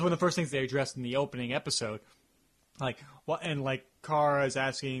 that's one of the first things they addressed in the opening episode. Like, and like Kara is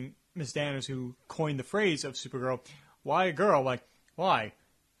asking Miss Danners, who coined the phrase of Supergirl, why a girl? Like, why?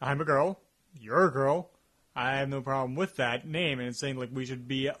 I'm a girl. You're a girl. I have no problem with that name, and it's saying like we should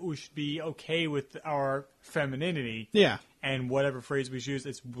be okay with our femininity. Yeah. And whatever phrase we choose,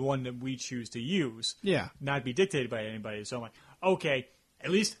 it's one that we choose to use. Yeah. Not be dictated by anybody. So I'm like, okay,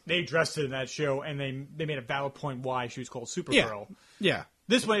 at least they addressed it in that show, and they made a valid point why she was called Supergirl. Yeah.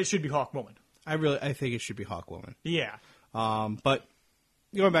 This way, it should be Hawkwoman. I think it should be Hawkwoman. Yeah. But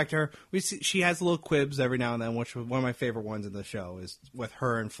going back to her, she has little quibs every now and then, which was one of my favorite ones in the show is with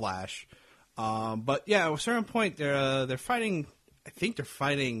her and Flash. But yeah, at a certain point, they're fighting. I think they're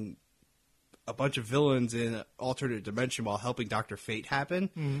fighting a bunch of villains in an alternate dimension while helping Dr. Fate happen.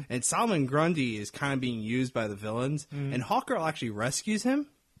 Mm-hmm. And Solomon Grundy is kind of being used by the villains, and Hawkgirl actually rescues him.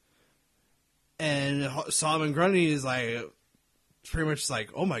 And Solomon Grundy is like, pretty much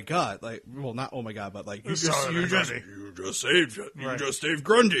like, oh my god, like, well, not oh my god, but like, you just saved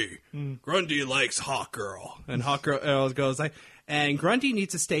Grundy. Grundy likes Hawkgirl, and Hawkgirl goes like, and Grundy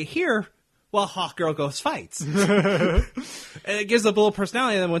needs to stay here while Hawkgirl goes fights. And it gives a little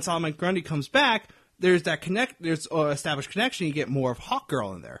personality. And then when Solomon Grundy comes back, there's that there's established connection. You get more of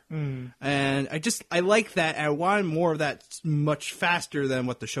Hawkgirl in there, and I like that. I wanted more of that much faster than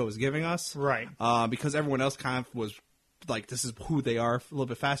what the show was giving us, right? Because everyone else kind of was like, this is who they are a little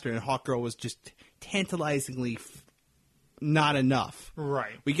bit faster, and Hawkgirl was just tantalizingly not enough.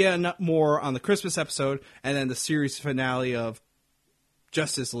 Right. We get more on the Christmas episode, and then the series finale of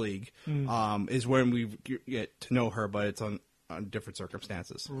Justice League is when we get to know her, but it's on different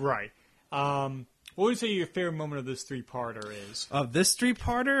circumstances. Right. What would you say your favorite moment of this three-parter is? Of this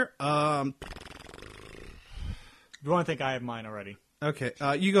three-parter? You want to think I have mine already? Okay,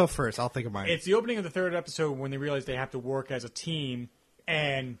 you go first. I'll think of mine. It's the opening of the third episode when they realize they have to work as a team,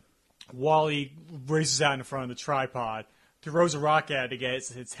 and Wally races out in front of the tripod, throws a rock at it to get its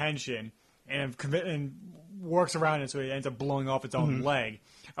attention, and works around it so it ends up blowing off its own leg.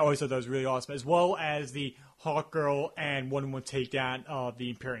 I always thought that was really awesome, as well as the Hawkgirl and Wonder Woman takedown of the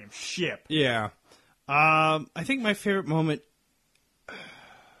Imperium ship. Yeah. I think my favorite moment...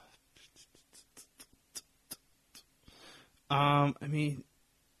 I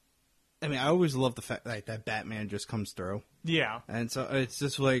always love the fact that Batman just comes through. Yeah. And so it's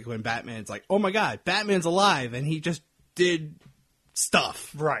just like when Batman's like, oh my god, Batman's alive, and he just did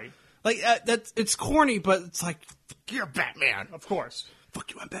stuff. Right. Like, it's corny, but it's like, you're Batman. Of course.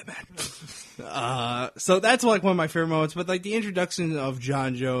 Fuck you, I'm Batman. So that's like one of my favorite moments, but like the introduction of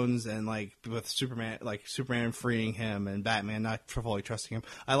John Jones and like with Superman, like Superman freeing him and Batman not fully trusting him.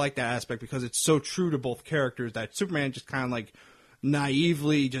 I like that aspect because it's so true to both characters that Superman just kind of like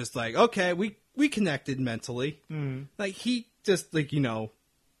naively just like, okay, we connected mentally. Like he just like,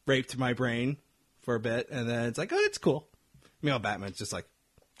 raped my brain for a bit, and then it's like, oh, it's cool. Meanwhile, Batman's just like,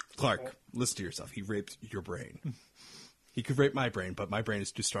 Clark, listen to yourself. He raped your brain. He could rape my brain, but my brain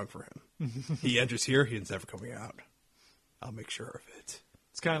is too strong for him. He enters here, he is never coming out. I'll make sure of it.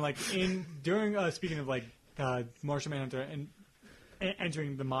 It's kind of like speaking of like Martian Manhunter and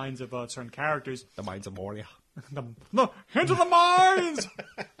entering the minds of certain characters. The minds of Moria. Into the mines!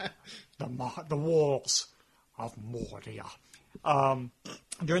 the walls of Moria.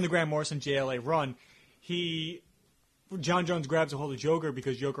 During the Grant Morrison JLA run, John Jones grabs a hold of Joker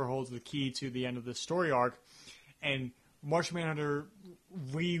because Joker holds the key to the end of the story arc, and Martian Manhunter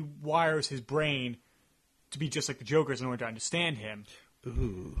rewires his brain to be just like the Joker's in order to understand him.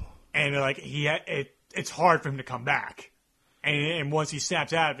 Ooh. And like it's hard for him to come back. And once he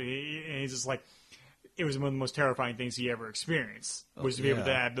snaps out of it, he's just like, it was one of the most terrifying things he ever experienced, was to be able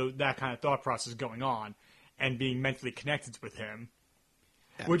to have that kind of thought process going on and being mentally connected with him.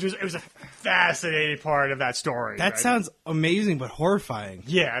 Yeah. It was a fascinating part of that story. That sounds amazing, but horrifying.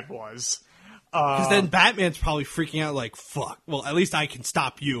 Yeah, it was. Because then Batman's probably freaking out like, fuck, well, at least I can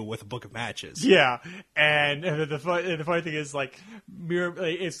stop you with a book of matches. Yeah, and the funny thing is, like,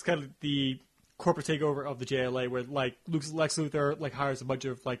 it's kind of the corporate takeover of the JLA, where like Lex Luthor like hires a bunch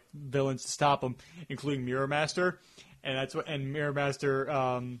of like villains to stop him, including Mirror Master, and Mirror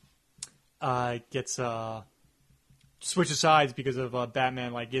Master gets switches sides because of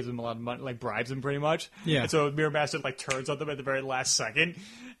Batman like gives him a lot of money, like bribes him pretty much. Yeah. And so Mirror Master like turns on them at the very last second,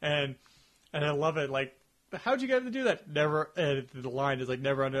 and I love it. Like, how'd you get him to do that? Never. And the line is like,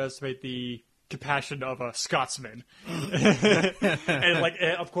 never underestimate the compassion of a Scotsman. And like,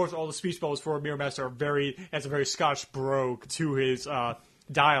 of course, all the speech bubbles for Mirror Master has a very Scotch brogue to his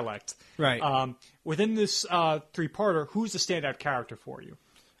dialect. Right. Within this three-parter, who's the standout character for you?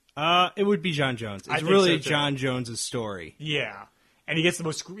 It would be John Jones. I It's think really so, too. John Jones's story. Yeah, and he gets the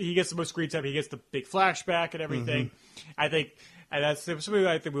most screen time. He gets the big flashback and everything. I think, and that's something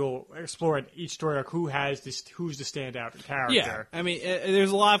I think we'll explore in each story arc. Who's the standout character? Yeah, I mean,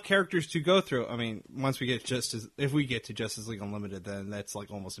 there's a lot of characters to go through. I mean, once we get if we get to Justice League Unlimited, then that's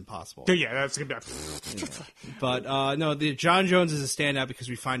like almost impossible. Yeah, that's gonna be. But no, the John Jones is a standout because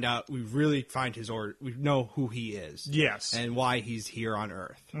we really find we know who he is. Yes. And why he's here on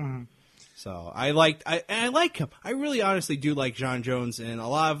Earth. Mm-hmm. So I like him. I really honestly do like John Jones in a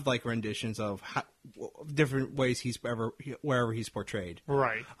lot of like renditions of different ways wherever he's portrayed.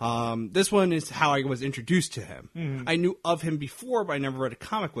 Right. This one is how I was introduced to him. Mm-hmm. I knew of him before, but I never read a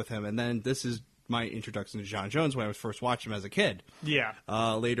comic with him. And then this is my introduction to John Jones when I was first watching him as a kid. Yeah.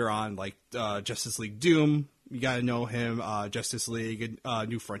 Later on, like Justice League Doom, you got to know him. Justice League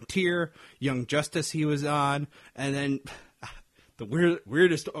New Frontier, Young Justice he was on, and then the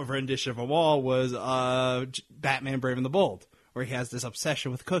weirdest rendition of them all was Batman Brave and the Bold, where he has this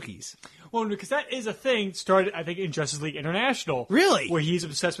obsession with cookies. Well, because that is a thing started, I think, in Justice League International. Really? Where he's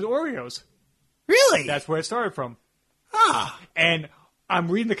obsessed with Oreos. Really? That's where it started from. Ah. And I'm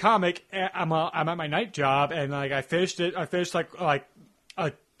reading the comic. I'm at my night job, and like I finished it. I finished an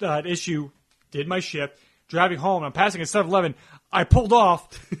issue, did my shift, driving home. I'm passing a 7-Eleven. I pulled off.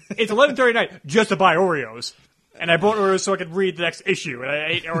 It's 11:30 at night just to buy Oreos. And I bought Oreos so I could read the next issue. And I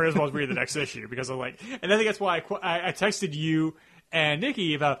ate Oreos while I was reading the next issue because I'm like, and I think that's why I texted you and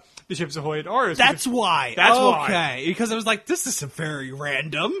Nikki about the Chips Ahoy and Oreos. That's why. That's why. Okay. Because I was like, this is very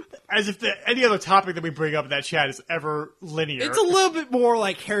random. As if any other topic that we bring up in that chat is ever linear. It's a little bit more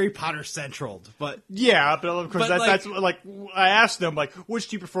like Harry Potter centraled, but yeah, but of course But, that's like I asked them like, which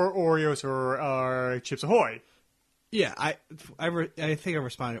do you prefer, Oreos or Chips Ahoy? yeah, I think I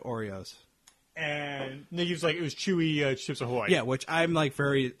responded Oreos. And Nikki was like, it was chewy Chips Ahoy. Yeah, which I'm like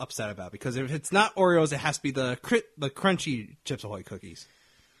very upset about because if it's not Oreos, it has to be the crunchy Chips Ahoy cookies.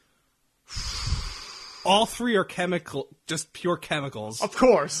 All three are just pure chemicals. Of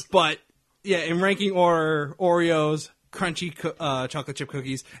course. But yeah, in ranking order, Oreos, crunchy chocolate chip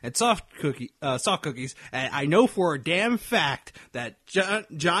cookies, and soft cookies. And I know for a damn fact that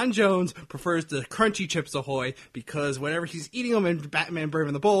John Jones prefers the crunchy Chips Ahoy because whenever he's eating them in Batman Brave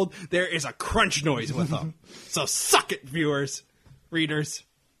and the Bold, there is a crunch noise with them. So suck it, viewers, readers,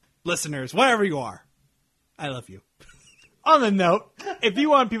 listeners, whatever you are. I love you. On the note, if you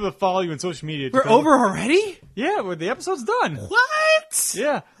want people to follow you on social media, We're over already? Yeah, well, the episode's done. What?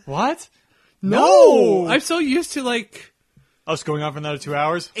 Yeah. What? No! I'm so used to like Us going on for another 2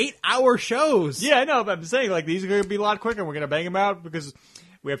 hours? 8-hour shows. Yeah, I know, but I'm saying like these are going to be a lot quicker. We're going to bang them out because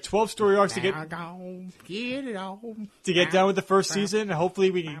we have 12 story arcs to get done with the first season, and hopefully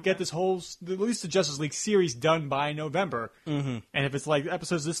we can get this at least the Justice League series done by November. Mm-hmm. And if it's like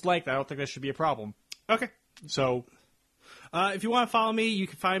episodes this length, I don't think that should be a problem. Okay. So. If you want to follow me, you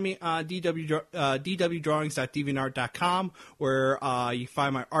can find me on dwdrawings.deviantart.com, where you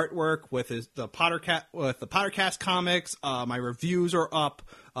find my artwork with the Pottercast comics. My reviews are up.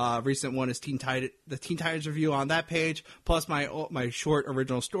 Recent one is the Teen Titans review on that page. Plus my short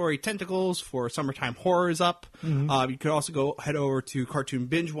original story Tentacles for Summertime Horror is up. Mm-hmm. You could also head over to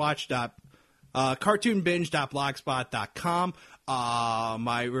cartoonbinge.blogspot.com.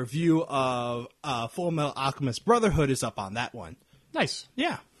 My review of Full Metal Alchemist Brotherhood is up on that one. Nice.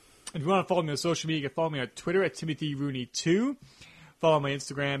 Yeah. If you want to follow me on social media, you can follow me on Twitter at TimothyRooney2. Follow my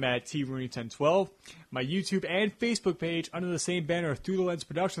Instagram at TRooney1012. My YouTube and Facebook page under the same banner, Through the Lens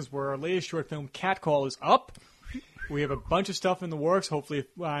Productions, where our latest short film, Catcall, is up. We have a bunch of stuff in the works. Hopefully,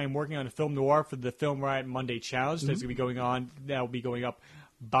 I'm working on a film noir for the Film Riot Monday Challenge. Mm-hmm. That's going to be going on. That will be going up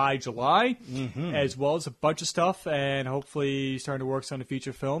by July, as well as a bunch of stuff, and hopefully starting to work on a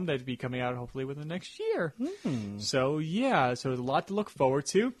feature film that'll be coming out hopefully within the next year. So yeah, so there's a lot to look forward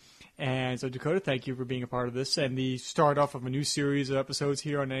to. And so Dakota, thank you for being a part of this and the start off of a new series of episodes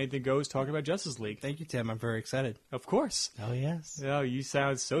here on Anything Goes talking about Justice League. Thank you, Tim. I'm very excited. Of course. Oh, yes. Oh, you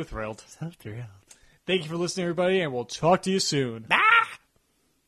sound so thrilled. So thrilled. Thank you for listening, everybody, and we'll talk to you soon. Bye!